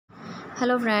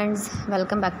Hello friends,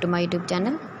 welcome back to my YouTube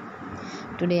channel.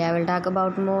 Today I will talk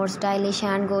about more stylish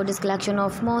and gorgeous collection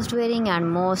of most wearing and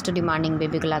most demanding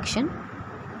baby collection.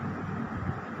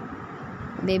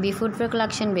 Baby footwear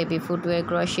collection, baby footwear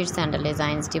crochet sandal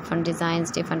designs, different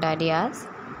ideas.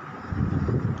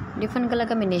 Different color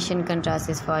combination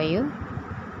contrasts for you.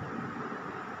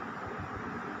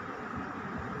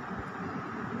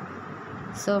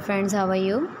 So friends, how are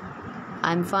you?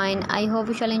 I'm fine. I hope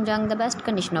you shall enjoy the best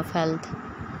condition of health.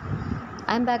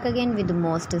 I'm back again with the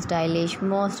most stylish,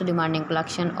 most demanding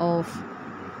collection of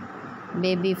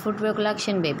baby footwear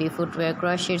collection, baby footwear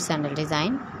crochet sandal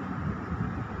design.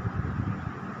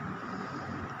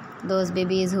 Those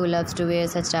babies who loves to wear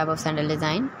such type of sandal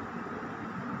design.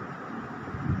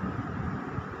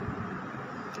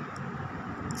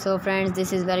 So friends,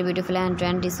 this is very beautiful and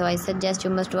trendy, so I suggest you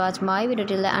must watch my video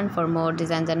till the end for more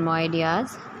designs and more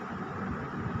ideas.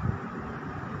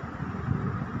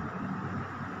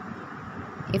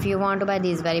 If you want to buy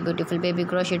these very beautiful baby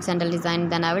crochet sandal design,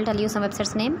 then I will tell you some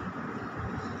websites name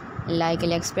like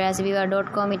AliExpress,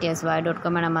 Viva.com,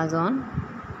 ETSY.com and Amazon.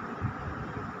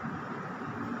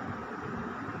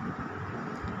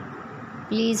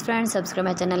 Please friends, subscribe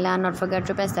my channel and not forget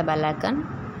to press the bell icon.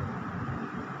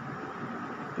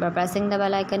 By pressing the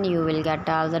bell icon, you will get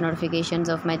all the notifications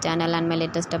of my channel and my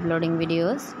latest uploading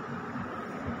videos.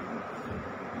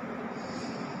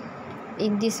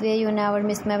 In this way, you never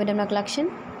miss my video collection.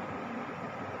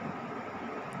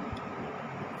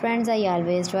 Friends, I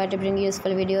always try to bring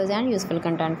useful videos and useful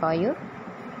content for you.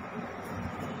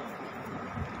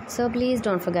 So please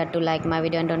don't forget to like my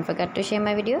video and don't forget to share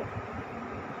my video.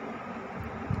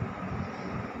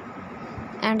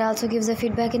 And also give the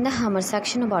feedback in the comment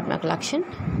section about my collection.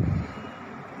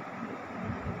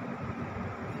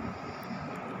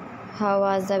 How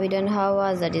was the video and how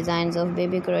was the designs of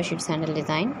baby crochet sandal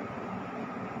design?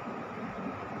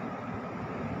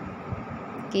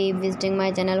 Keep visiting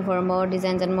my channel for more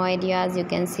designs and more ideas. You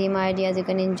can see my ideas, you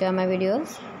can enjoy my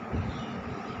videos.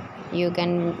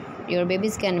 Your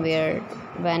babies can wear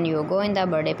when you go in the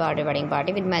birthday party, wedding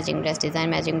party with matching dress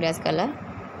design, matching dress color.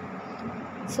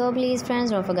 So please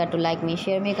friends, don't forget to like me,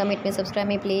 share me, comment me, subscribe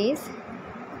me please.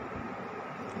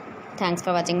 Thanks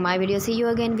for watching my video. See you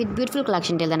again with beautiful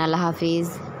collection. Till then, Allah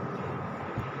Hafiz.